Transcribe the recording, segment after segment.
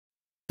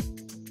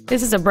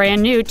This is a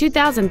brand new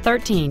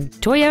 2013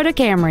 Toyota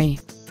Camry.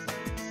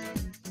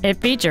 It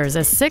features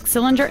a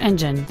 6-cylinder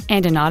engine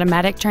and an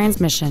automatic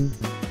transmission.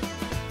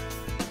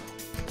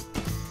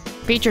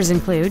 Features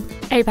include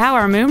a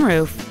power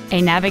moonroof,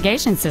 a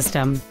navigation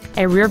system,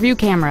 a rear-view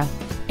camera,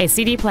 a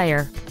CD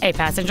player, a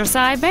passenger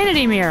side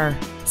vanity mirror,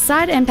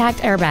 side impact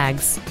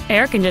airbags,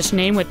 air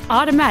conditioning with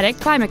automatic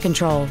climate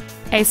control,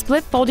 a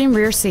split folding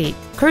rear seat,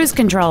 cruise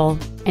control,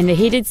 and the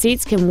heated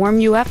seats can warm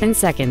you up in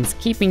seconds,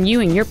 keeping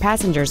you and your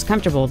passengers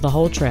comfortable the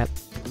whole trip.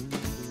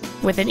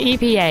 With an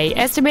EPA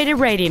estimated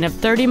rating of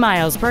 30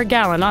 miles per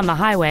gallon on the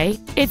highway,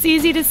 it's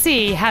easy to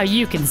see how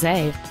you can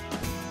save.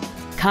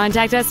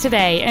 Contact us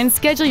today and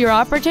schedule your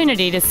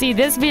opportunity to see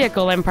this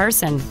vehicle in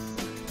person.